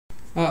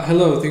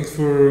Hello, thanks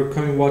for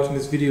coming and watching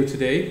this video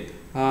today.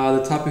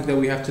 The topic that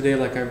we have today,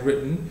 like I've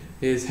written,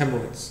 is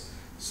hemorrhoids.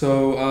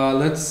 So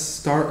let's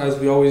start, as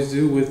we always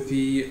do, with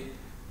the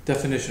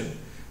definition.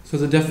 So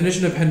the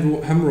definition of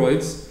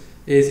hemorrhoids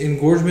is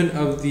engorgement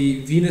of the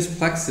venous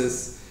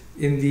plexus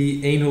in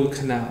the anal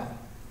canal.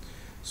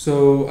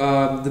 So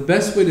the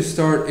best way to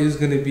start is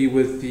going to be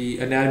with the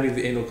anatomy of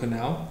the anal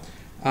canal.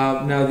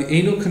 Now the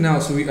anal canal,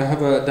 so I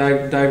have a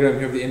diagram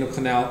here of the anal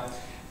canal,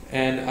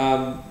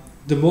 and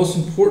the most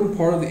important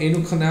part of the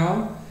anal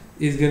canal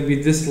is going to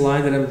be this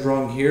line that I'm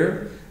drawing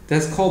here.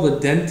 That's called the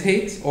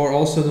dentate, or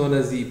also known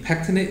as the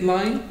pectinate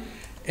line.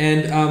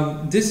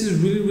 And this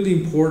is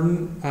really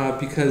important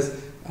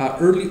because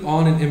early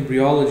on in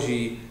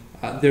embryology,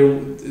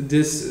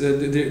 it's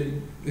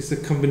a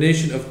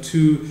combination of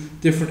two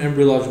different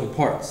embryological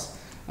parts.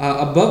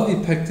 Above the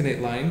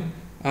pectinate line,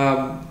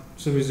 so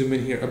let me zoom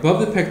in here. Above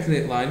the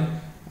pectinate line,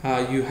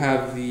 you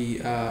have the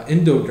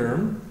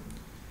endoderm.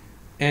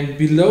 And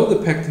below the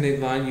pectinate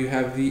line, you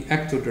have the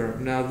ectoderm.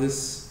 Now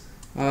this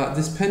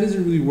pen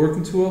isn't really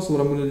working too well, so what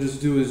I'm going to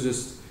just do is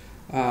just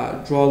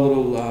draw a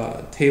little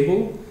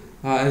table.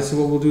 And so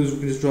what we'll do is we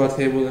can just draw a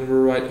table, and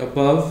we'll write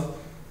above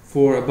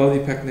for above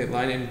the pectinate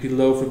line, and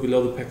below for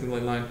below the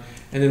pectinate line.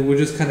 And then we'll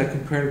just kind of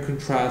compare and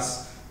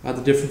contrast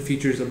the different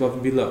features above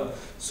and below.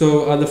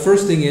 So the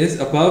first thing is,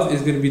 above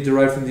is going to be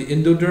derived from the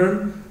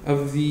endoderm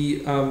of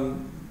the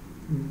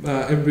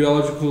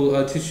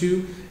embryological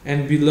tissue,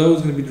 and below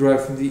is going to be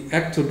derived from the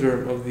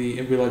ectoderm of the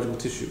embryological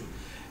tissue.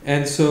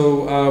 And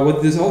so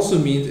what this also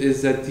means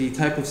is that the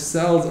type of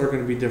cells are going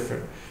to be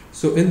different.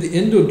 So in the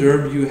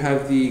endoderm, you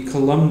have the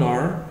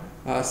columnar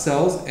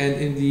cells, and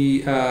in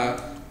the,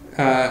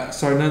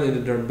 sorry, not in the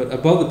endoderm, but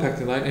above the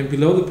pectinate line, and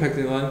below the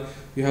pectinate line,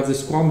 you have the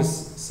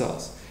squamous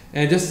cells.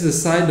 And just as a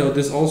side note,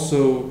 this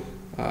also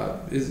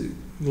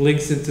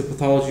links into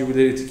pathology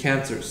related to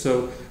cancer.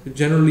 So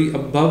generally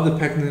above the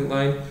pectinate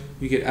line,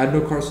 you get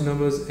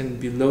adenocarcinomas, and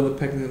below the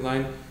pectinate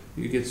line,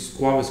 you get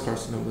squamous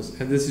carcinomas.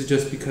 And this is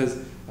just because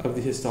of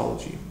the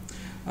histology.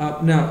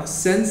 Now,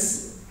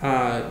 since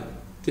above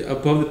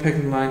the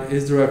pectinate line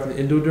is derived from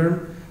the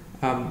endoderm,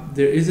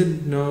 there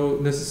isn't no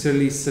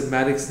necessarily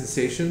somatic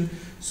sensation,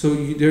 so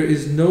there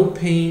is no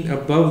pain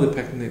above the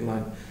pectinate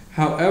line.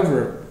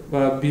 However,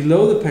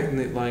 below the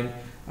pectinate line,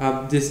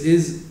 this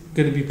is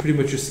going to be pretty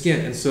much your skin,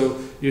 and so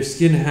your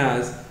skin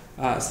has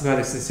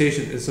somatic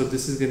sensation, and so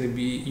this is going to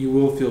be, you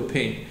will feel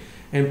pain.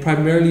 And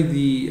primarily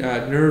the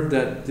nerve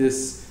that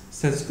this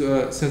sense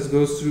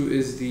goes through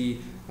is the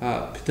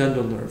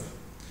pudendal nerve.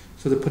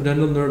 So the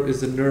pudendal nerve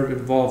is the nerve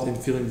involved in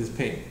feeling this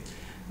pain.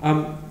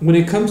 When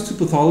it comes to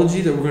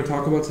pathology that we're going to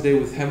talk about today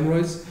with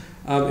hemorrhoids,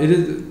 it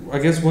is, I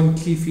guess one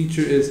key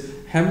feature is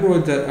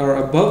hemorrhoids that are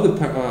above the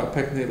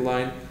pectinate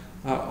line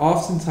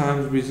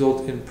oftentimes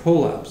result in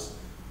prolapse,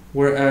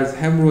 whereas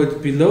hemorrhoids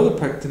below the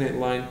pectinate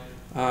line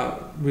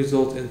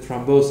result in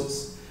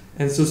thrombosis.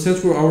 And so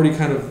since we're already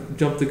kind of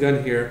jumped the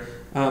gun here,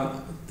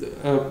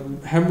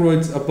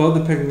 hemorrhoids above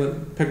the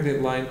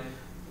pectinate line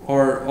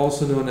are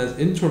also known as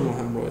internal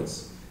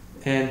hemorrhoids,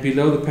 and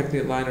below the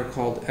pectinate line are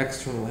called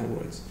external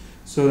hemorrhoids.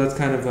 So that's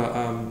kind of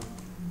a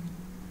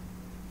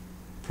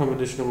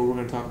premonition of what we're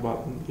going to talk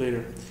about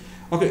later.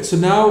 Okay, so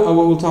now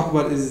what we'll talk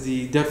about is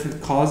the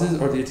definite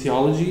causes or the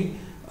etiology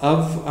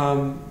of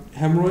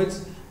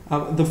hemorrhoids.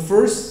 The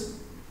first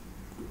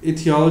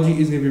etiology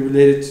is going to be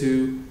related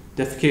to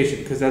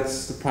defecation, because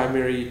that's the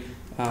primary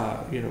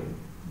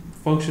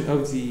function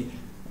of the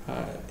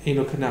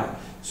anal canal.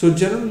 So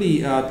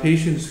generally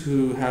patients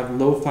who have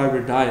low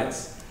fiber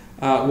diets,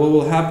 what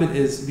will happen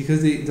is,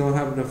 because they don't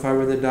have enough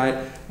fiber in their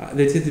diet,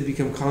 they tend to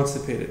become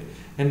constipated.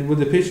 And when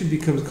the patient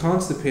becomes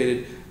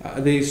constipated,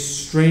 they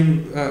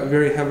strain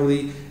very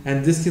heavily,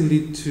 and this can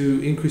lead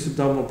to increased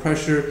abdominal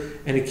pressure,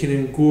 and it can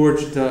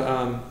engorge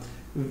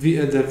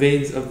the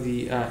veins of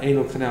the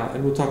anal canal.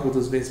 And we'll talk about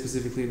those veins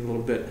specifically in a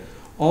little bit.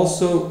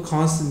 Also,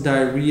 constant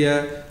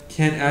diarrhea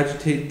can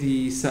agitate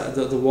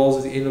the walls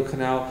of the anal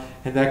canal,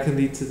 and that can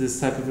lead to this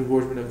type of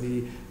engorgement of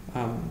the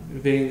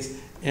veins.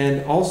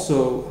 And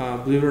also,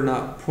 believe it or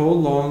not,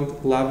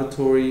 prolonged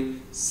lavatory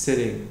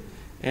sitting.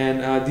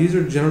 And these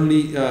are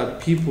generally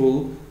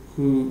people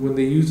who, when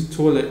they use the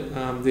toilet,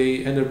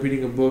 they end up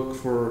reading a book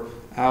for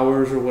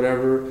hours or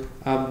whatever.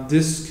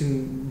 This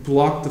can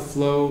block the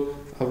flow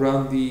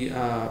around the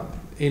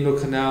anal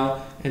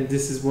canal, and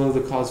this is one of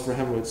the causes for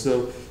hemorrhoids.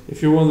 So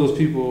if you're one of those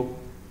people,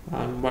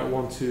 you might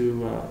want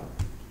to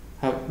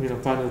find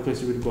another place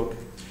to read a book.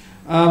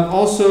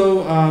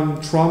 Also,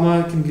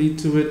 trauma can lead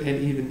to it,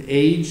 and even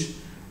age.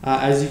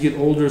 As you get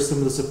older, some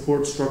of the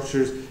support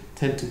structures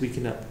tend to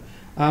weaken up.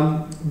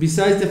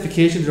 Besides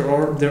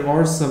defecation, there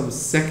are some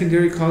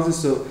secondary causes,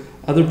 so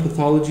other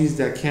pathologies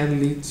that can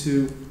lead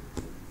to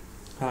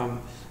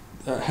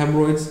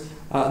hemorrhoids.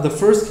 The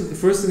first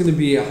is going to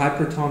be a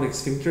hypertonic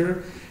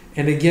sphincter.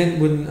 And again,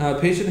 when a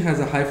patient has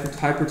a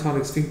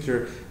hypertonic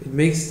sphincter, it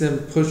makes them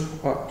push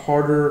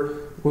harder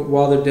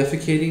while they're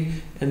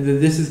defecating, and then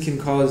this can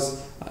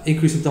cause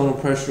increased abdominal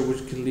pressure,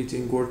 which can lead to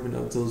engorgement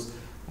of those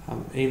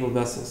anal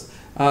vessels.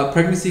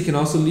 Pregnancy can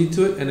also lead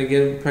to it, and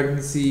again,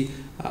 pregnancy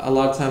a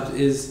lot of times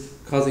is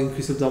causing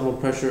increased abdominal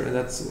pressure, and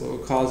that's what will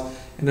cause.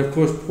 And of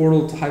course,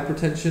 portal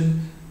hypertension,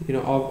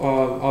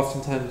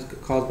 oftentimes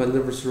caused by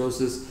liver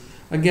cirrhosis.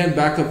 Again,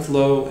 backup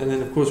flow, and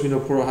then of course we know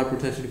portal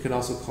hypertension can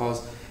also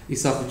cause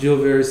esophageal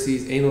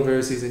varices, anal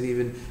varices, and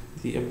even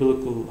the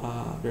umbilical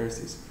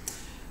varices.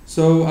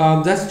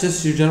 So that's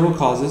just your general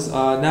causes.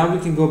 Now we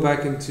can go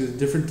back into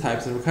different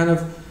types, and we're kind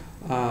of,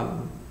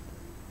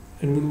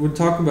 and when we're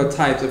talking about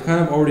types, I've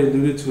kind of already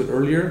alluded to it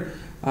earlier.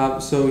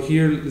 So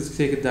here, let's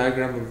take a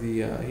diagram of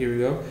the, here we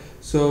go.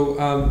 So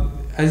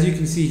as you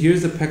can see,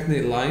 here's the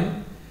pectinate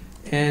line,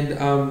 and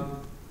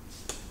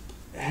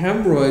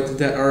hemorrhoids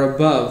that are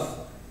above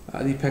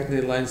the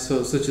pectinate line,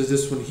 so such as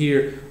this one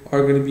here,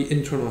 are going to be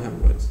internal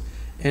hemorrhoids.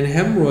 And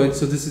hemorrhoids,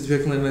 so this is the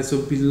pectinate line,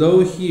 so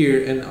below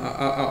here and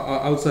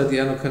outside the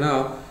anal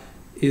canal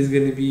is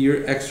going to be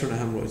your external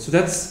hemorrhoids. So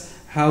that's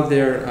how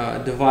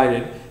they're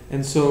divided.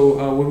 And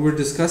so when we're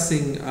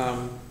discussing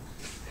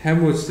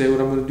hemorrhoids today,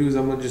 what I'm going to do is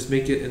I'm going to just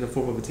make it in the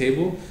form of a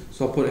table.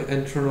 So I'll put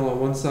internal on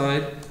one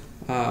side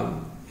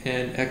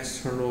and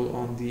external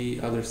on the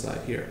other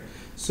side here.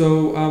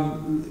 So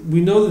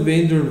we know the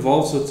veins are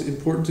involved, so it's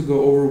important to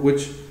go over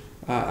which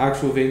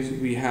actual veins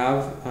we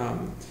have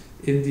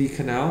in the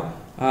canal.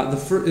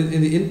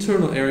 In the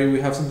internal area,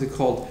 we have something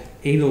called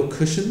anal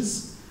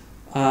cushions,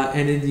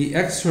 and in the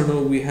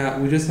external, we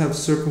just have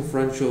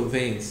circumferential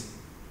veins.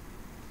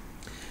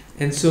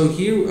 And so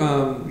here,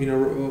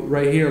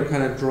 right here, I've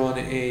kind of drawn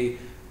a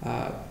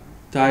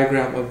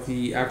diagram of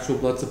the actual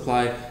blood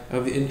supply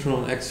of the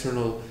internal and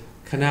external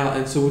canal.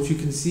 And so what you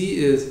can see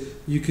is,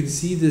 you can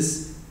see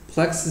this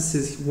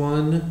plexuses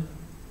 1,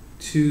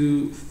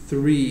 2,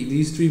 3.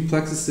 These 3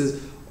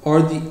 plexuses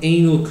are the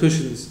anal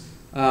cushions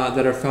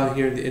that are found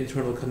here in the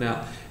internal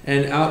canal.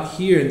 And out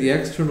here in the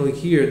external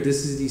here,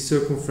 this is the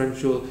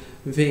circumferential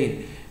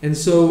vein. And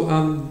so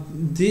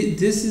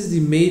this is the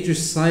major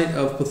site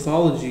of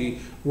pathology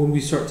when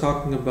we start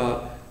talking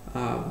about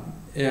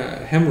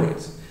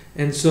hemorrhoids.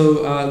 And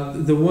so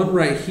the one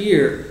right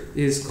here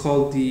is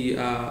called the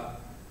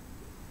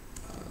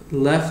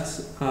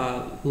left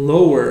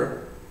lower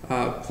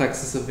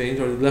plexus of veins,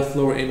 or the left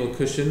lower anal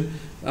cushion.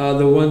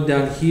 The one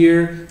down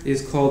here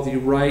is called the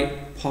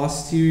right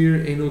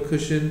posterior anal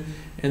cushion,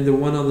 and the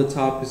one on the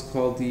top is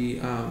called the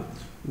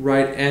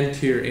right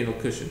anterior anal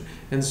cushion.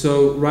 And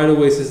so right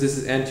away, since this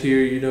is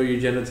anterior, you know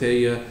your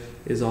genitalia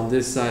is on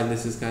this side, and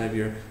this is kind of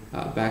your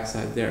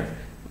backside there.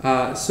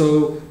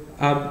 So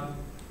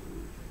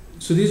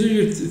these are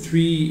your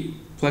 3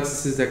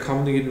 plexuses that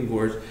commonly get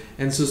engorged.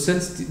 And so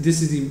since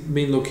this is the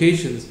main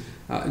locations,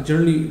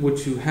 generally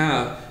what you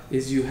have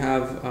is you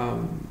have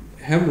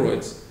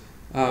hemorrhoids.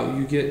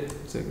 You get,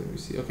 let me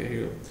see, okay, here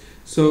you go.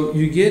 So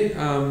you get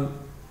what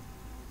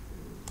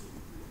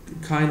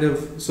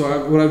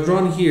I've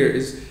drawn here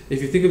is,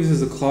 if you think of this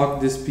as a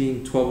clock, this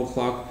being 12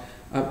 o'clock,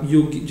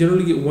 you'll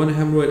generally get one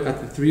hemorrhoid at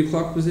the 3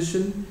 o'clock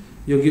position,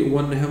 you'll get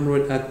one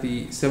hemorrhoid at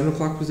the 7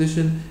 o'clock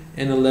position,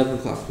 and 11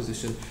 o'clock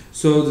position.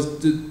 So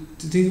the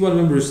thing you want to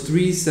remember is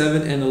 3,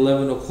 7, and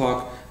 11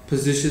 o'clock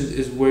positions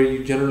is where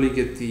you generally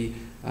get the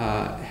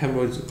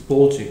hemorrhoids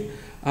bulging.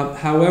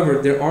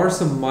 However, there are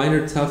some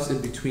minor tufts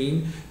in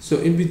between. So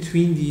in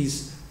between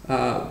these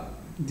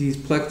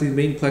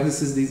main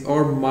plexuses, these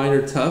are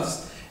minor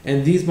tufts,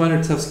 and these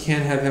minor tufts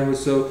can have hemorrhoids.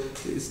 So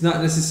it's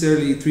not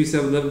necessarily 3,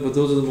 7, 11, but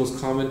those are the most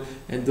common,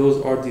 and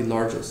those are the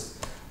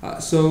largest.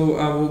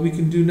 What we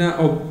can do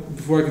now,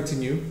 before I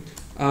continue,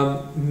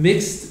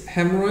 mixed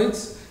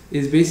hemorrhoids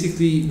is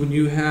basically when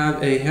you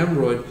have a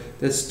hemorrhoid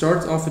that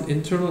starts off an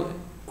internal,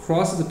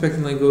 crosses the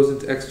pectinate line, goes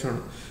into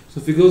external. So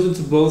if it goes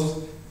into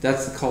both,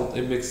 that's called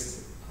a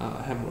mixed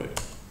hemorrhoid.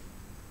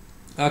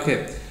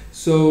 Okay,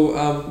 so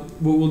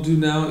what we'll do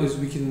now is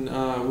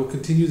we'll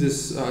continue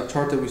this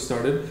chart that we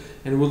started,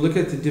 and we'll look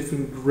at the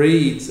different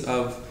grades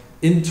of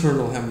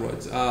internal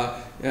hemorrhoids.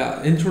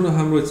 Internal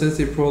hemorrhoids, since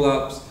they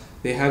prolapse,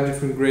 they have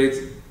different grades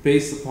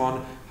based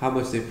upon how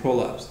much they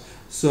prolapse.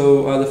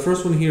 So the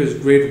first one here is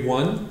grade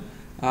 1,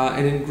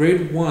 and in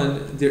grade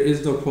 1 there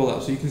is no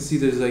prolapse. So you can see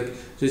there's like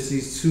just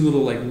these 2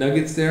 little like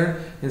nuggets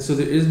there, and so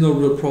there is no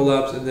real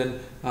prolapse. And then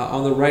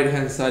on the right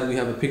hand side we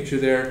have a picture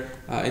there,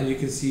 and you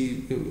can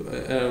see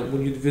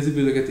when you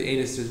visibly look at the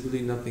anus, there's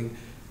really nothing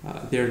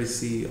there to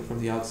see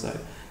from the outside.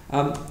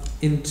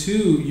 In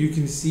 2, you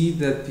can see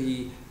that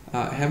the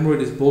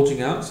hemorrhoid is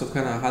bulging out, so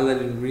kind of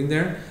highlighted in green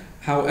there.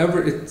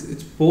 However,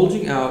 it's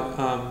bulging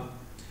out,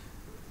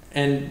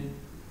 and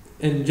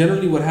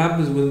generally what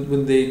happens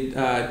when they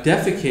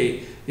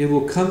defecate, it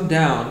will come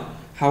down.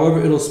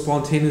 However, it'll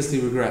spontaneously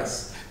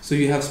regress. So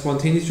you have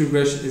spontaneous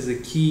regression is a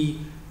key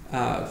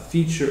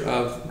feature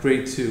of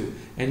grade 2,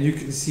 and you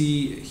can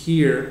see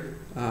here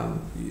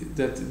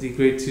that the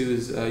grade 2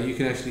 is you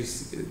can actually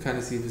kind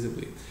of see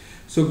visibly.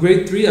 So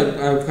grade 3,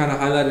 I've kind of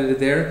highlighted it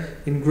there.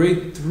 In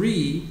grade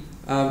 3,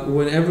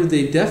 whenever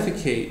they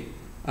defecate,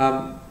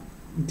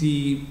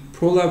 the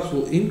prolapse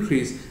will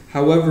increase.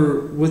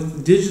 However,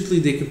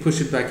 digitally they can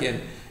push it back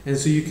in, and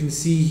so you can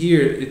see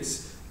here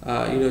it's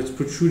it's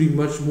protruding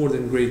much more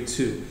than grade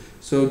 2.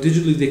 So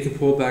digitally they can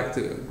pull back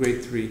to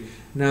grade 3.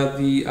 Now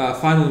the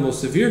final and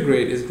most severe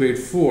grade is grade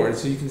 4, and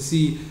so you can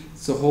see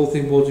it's the whole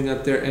thing bulging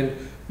out there. And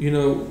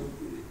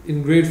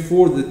in grade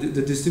 4,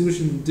 the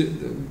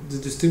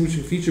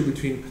distinguishing feature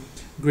between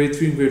grade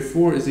 3 and grade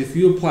 4 is if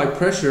you apply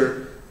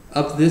pressure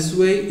up this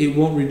way, it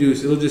won't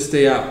reduce; it'll just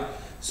stay out.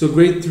 So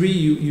grade 3,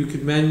 you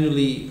could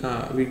manually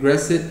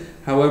regress it.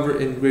 However,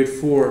 in grade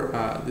 4,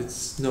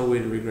 it's no way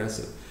to regress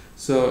it.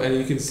 So, and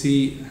you can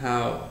see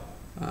how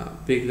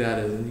big that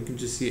is, and you can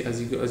just see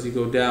as you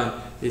go down,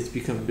 it's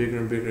become bigger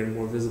and bigger and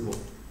more visible.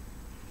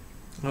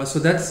 So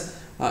that's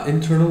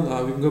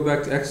internal. We can go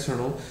back to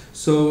external.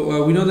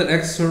 So we know that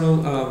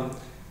external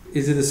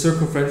is in the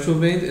circumferential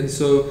veins, and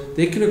so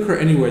they can occur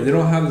anywhere. They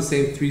don't have the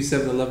same 3,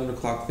 7, 11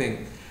 o'clock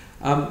thing.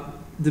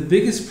 The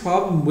biggest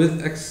problem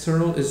with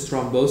external is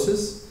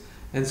thrombosis,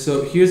 and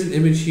so here's an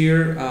image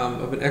here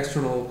of an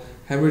external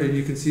hemorrhage, and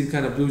you can see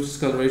kind of blue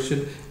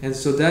discoloration, and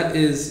so that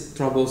is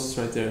thrombosis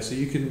right there. So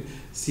you can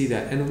see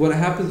that, and what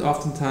happens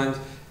oftentimes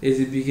is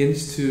it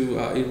begins to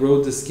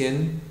erode the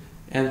skin,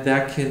 and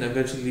that can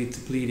eventually lead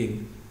to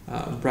bleeding,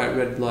 bright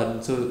red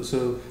blood. And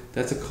so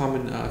that's a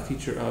common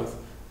feature of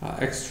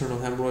external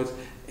hemorrhoids.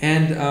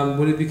 And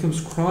when it becomes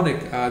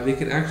chronic, they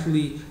can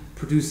actually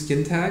produce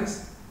skin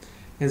tags.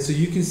 And so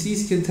you can see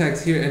skin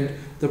tags here, and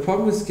the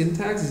problem with skin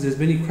tags is there's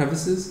many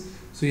crevices.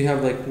 So you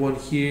have like one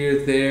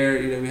here, there,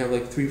 we have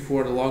like 3,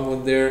 4, and a long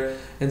one there.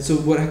 And so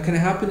what can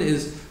happen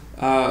is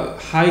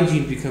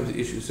hygiene becomes an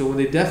issue. So when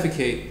they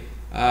defecate,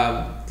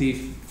 the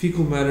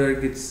fecal matter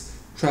gets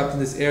trapped in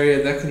this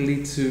area. That can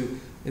lead to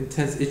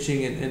intense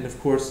itching and of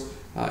course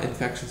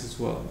infections as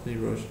well, and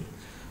erosion.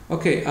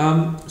 Okay,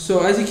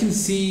 so as you can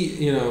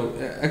see,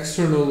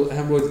 external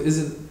hemorrhoids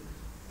isn't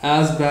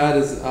as bad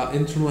as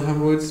internal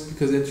hemorrhoids,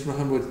 because internal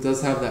hemorrhoids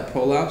does have that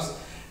prolapse,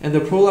 and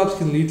the prolapse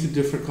can lead to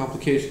different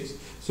complications.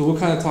 So we'll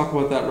kind of talk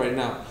about that right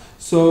now.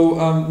 So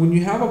when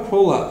you have a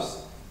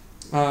prolapse,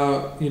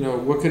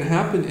 what can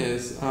happen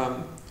is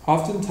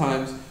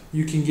oftentimes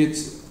you can get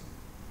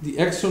the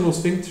external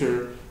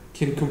sphincter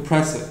can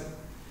compress it.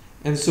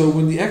 And so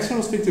when the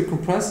external sphincter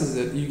compresses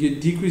it, you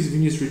get decreased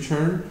venous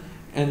return,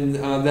 and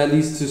that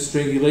leads to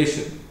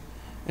strangulation.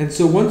 And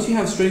so once you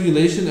have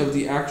strangulation of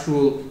the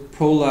actual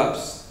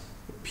prolapse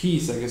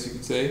piece, I guess you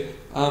could say,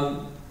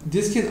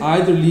 this can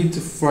either lead to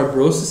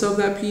fibrosis of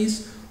that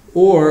piece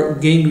or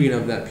gangrene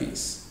of that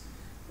piece.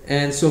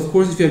 And so of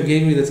course if you have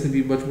gangrene, that's going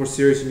to be much more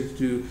serious. You need to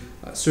do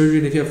surgery,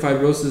 and if you have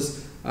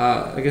fibrosis,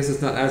 I guess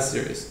it's not as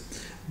serious.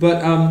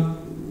 But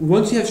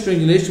once you have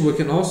strangulation, what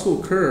can also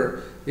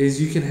occur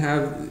is you can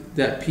have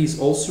that piece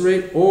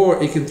ulcerate,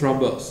 or it can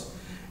thrombose.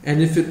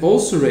 And if it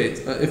ulcerates,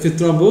 if it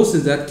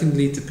thromboses, that can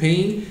lead to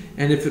pain,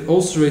 and if it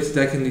ulcerates,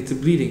 that can lead to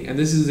bleeding. And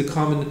this is the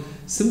common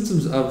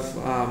symptoms of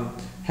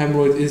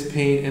hemorrhoid is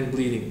pain and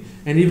bleeding,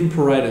 and even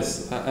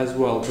pruritus as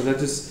well. But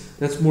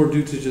that's more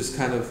due to just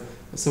kind of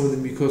some of the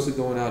mucosa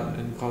going out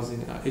and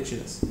causing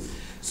itchiness.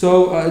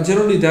 So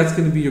generally, that's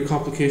going to be your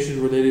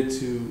complication related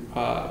to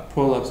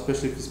prolapse,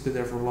 especially if it's been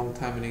there for a long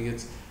time and it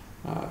gets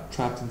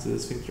trapped into the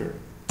sphincter.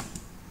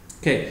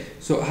 Okay,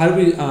 so how do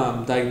we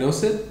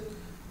diagnose it?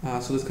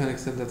 So let's kind of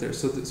extend that there.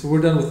 So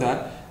we're done with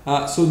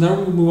that. So now we're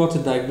going to move on to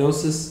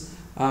diagnosis.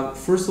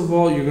 First of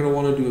all, you're going to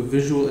want to do a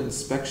visual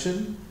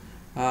inspection.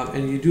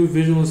 And you do a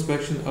visual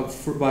inspection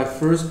by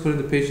first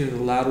putting the patient in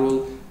the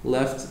lateral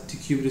left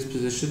decubitus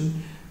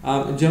position.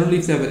 And generally,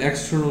 if they have an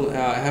external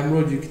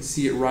hemorrhoid, you can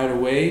see it right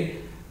away.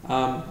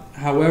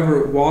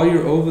 However, while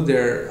you're over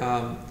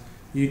there,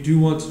 you do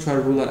want to try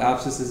to rule out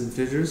abscesses and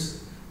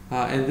fissures.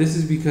 And this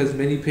is because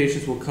many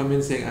patients will come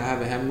in saying, I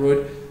have a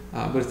hemorrhoid,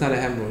 but it's not a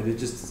hemorrhoid.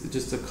 It's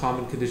just a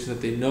common condition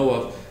that they know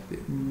of.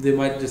 They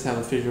might just have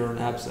a fissure or an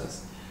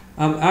abscess.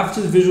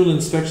 After the visual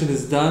inspection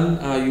is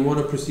done, you want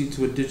to proceed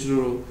to a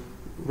digital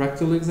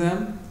rectal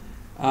exam.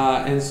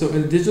 And so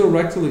in a digital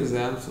rectal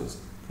exam,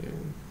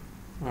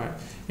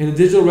 in a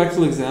digital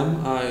rectal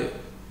exam,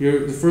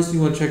 the first thing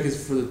you want to check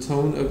is for the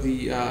tone of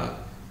the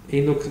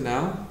anal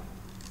canal.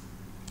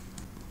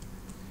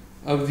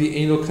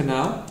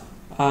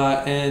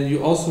 And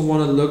you also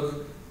want to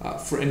look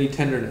for any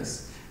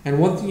tenderness. And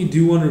one thing you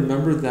do want to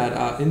remember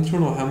that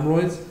internal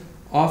hemorrhoids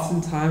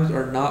oftentimes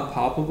are not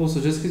palpable.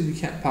 So just because you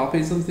can't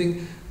palpate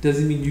something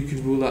doesn't mean you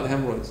can rule out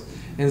hemorrhoids.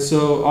 And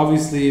so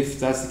obviously if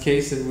that's the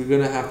case, then we're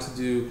going to have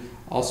to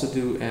also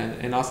do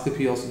an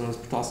anoscopy, also known as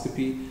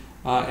proctoscopy.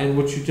 And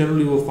what you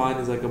generally will find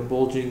is like a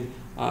bulging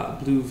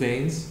blue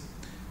veins.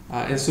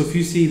 And so if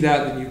you see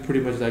that, then you pretty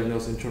much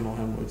diagnose internal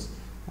hemorrhoids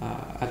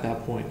at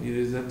that point.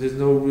 There's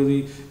no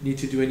really need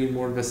to do any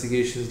more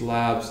investigations,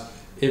 labs,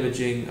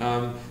 imaging.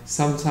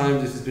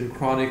 Sometimes if it's been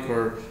chronic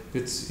or if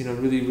it's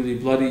really, really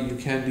bloody, you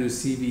can do a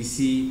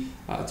CBC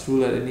to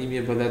rule out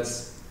anemia, but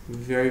that's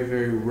very,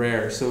 very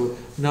rare, so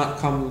not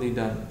commonly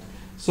done.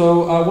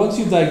 So once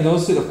you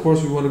diagnose it, of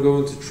course, we want to go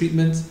into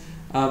treatment.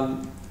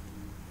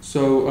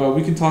 So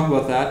we can talk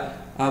about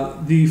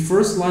that. The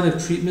first line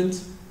of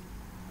treatment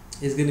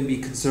is going to be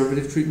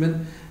conservative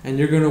treatment, and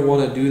you're going to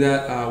want to do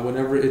that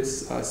whenever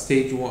it's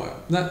stage 1.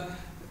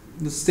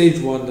 the stage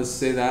 1, let's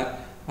say that.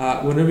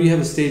 Whenever you have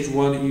a stage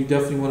 1, you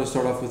definitely want to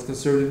start off with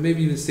conservative,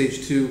 maybe even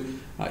stage 2,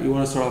 you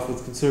want to start off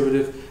with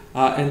conservative.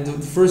 And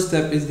the first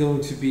step is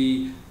going to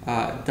be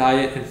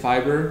diet and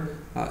fiber.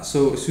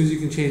 So as soon as you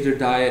can change their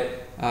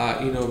diet,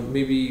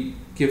 maybe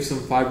give some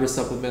fiber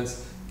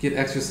supplements, get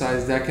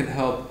exercise, that can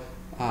help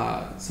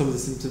some of the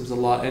symptoms a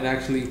lot. And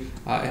actually,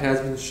 it has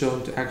been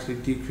shown to actually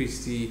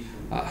decrease the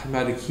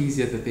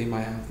hematochezia that they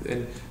might have.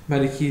 And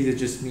hematochezia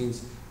just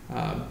means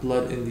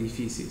blood in the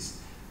feces.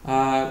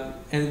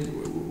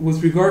 And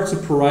with regards to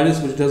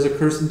pruritus, which does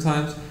occur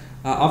sometimes,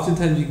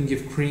 oftentimes you can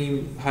give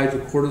cream.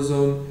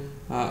 Hydrocortisone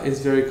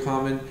is very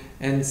common,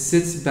 and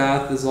sitz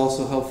bath is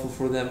also helpful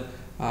for them,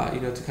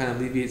 to kind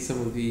of alleviate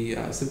some of the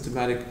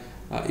symptomatic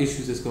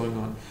issues that's going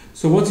on.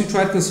 So once you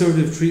try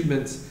conservative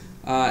treatments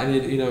and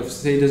it, if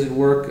say it doesn't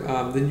work,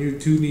 then you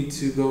do need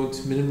to go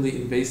into minimally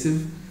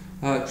invasive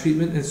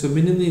treatment. And so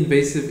minimally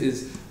invasive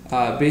is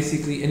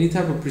basically any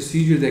type of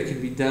procedure that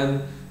can be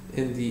done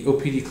in the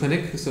OPD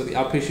clinic, so the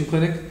outpatient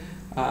clinic,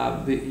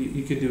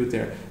 you can do it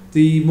there.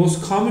 The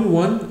most common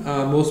one,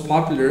 most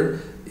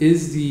popular,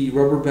 is the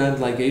rubber band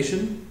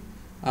ligation.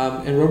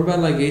 And rubber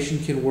band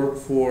ligation can work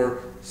for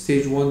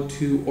stage 1,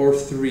 2, or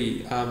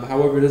 3.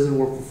 However, it doesn't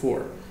work for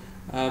 4.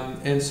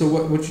 And so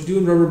what you do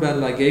in rubber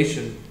band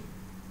ligation,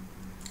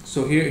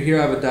 so here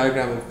I have a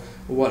diagram of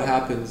what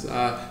happens.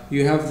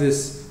 You have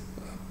this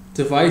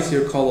device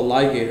here called a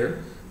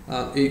ligator.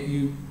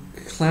 You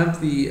clamp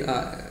the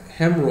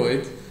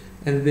hemorrhoid,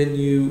 and then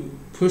you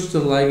push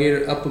the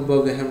ligator up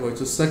above the hemorrhoid,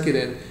 so suck it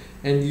in,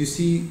 and you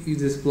see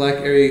this black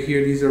area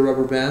here. These are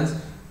rubber bands.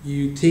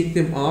 You take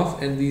them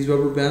off, and these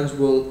rubber bands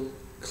will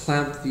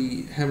clamp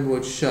the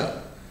hemorrhoid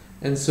shut.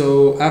 And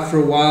so after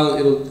a while,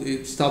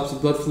 it stops the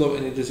blood flow,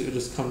 and it'll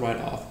just come right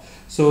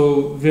off.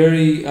 So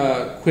very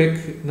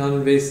quick,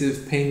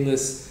 non-invasive,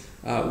 painless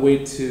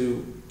way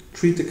to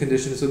treat the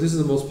condition. So this is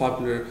the most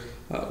popular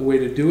way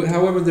to do it.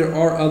 However, there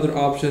are other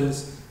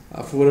options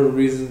for whatever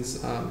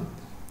reasons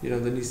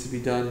that needs to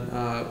be done.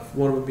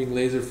 One of them being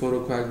laser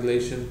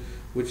photocoagulation,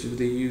 which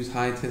they use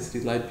high intensity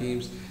light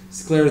beams.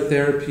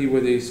 Sclerotherapy,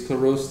 where they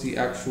sclerose the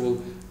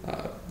actual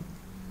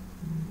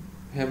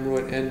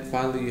hemorrhoid, and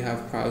finally you have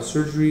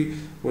cryosurgery,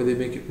 where they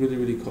make it really,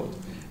 really cold.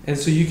 And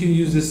so you can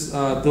use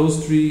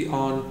those 3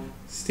 on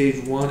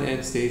stage 1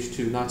 and stage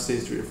 2, not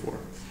stage 3 or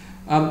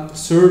 4.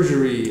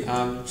 Surgery.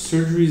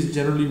 Surgery is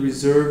generally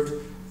reserved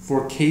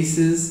for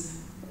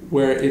cases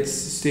where it's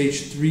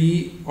stage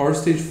 3 or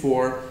stage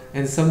 4,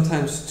 and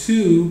sometimes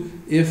 2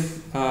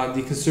 if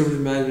the conservative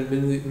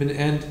management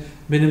and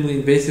minimally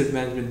invasive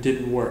management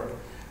didn't work.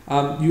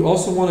 You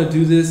also want to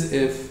do this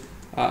if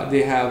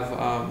they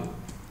have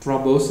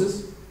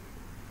thrombosis.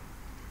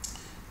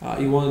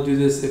 You want to do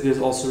this if there's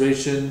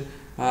ulceration,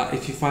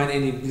 if you find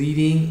any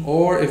bleeding,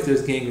 or if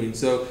there's gangrene.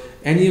 So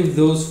any of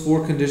those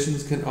 4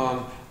 conditions can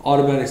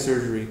automatic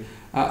surgery.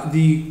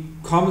 The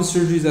common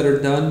surgeries that are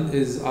done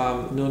is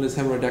known as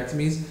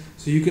hemorrhoidectomies.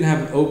 So you can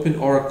have an open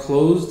or a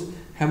closed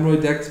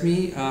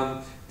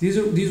hemorrhoidectomy.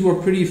 These were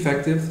pretty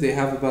effective. They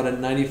have about a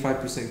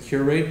 95%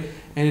 cure rate,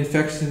 and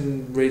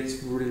infection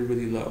rates really,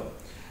 really low.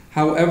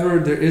 However,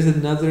 there is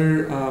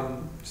another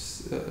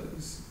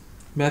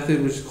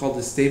method which is called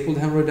the stapled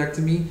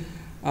hemorrhoidectomy.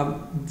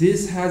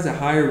 This has a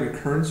higher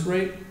recurrence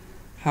rate.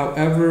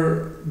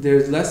 However,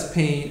 there's less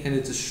pain and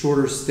it's a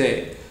shorter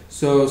stay.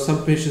 So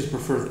some patients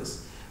prefer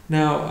this.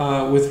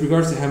 Now, with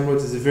regards to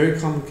hemorrhoids, it's a very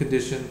common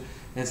condition,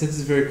 and since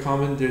it's very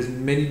common, there's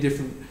many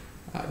different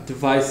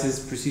devices,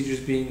 procedures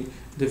being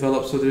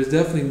developed. So there's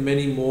definitely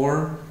many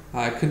more.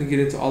 I couldn't get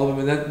into all of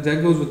them, and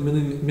that goes with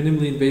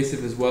minimally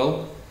invasive as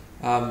well.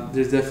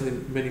 There's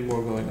definitely many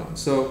more going on.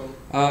 So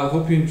I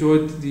hope you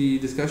enjoyed the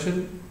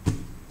discussion.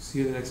 See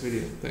you in the next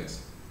video.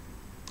 Thanks.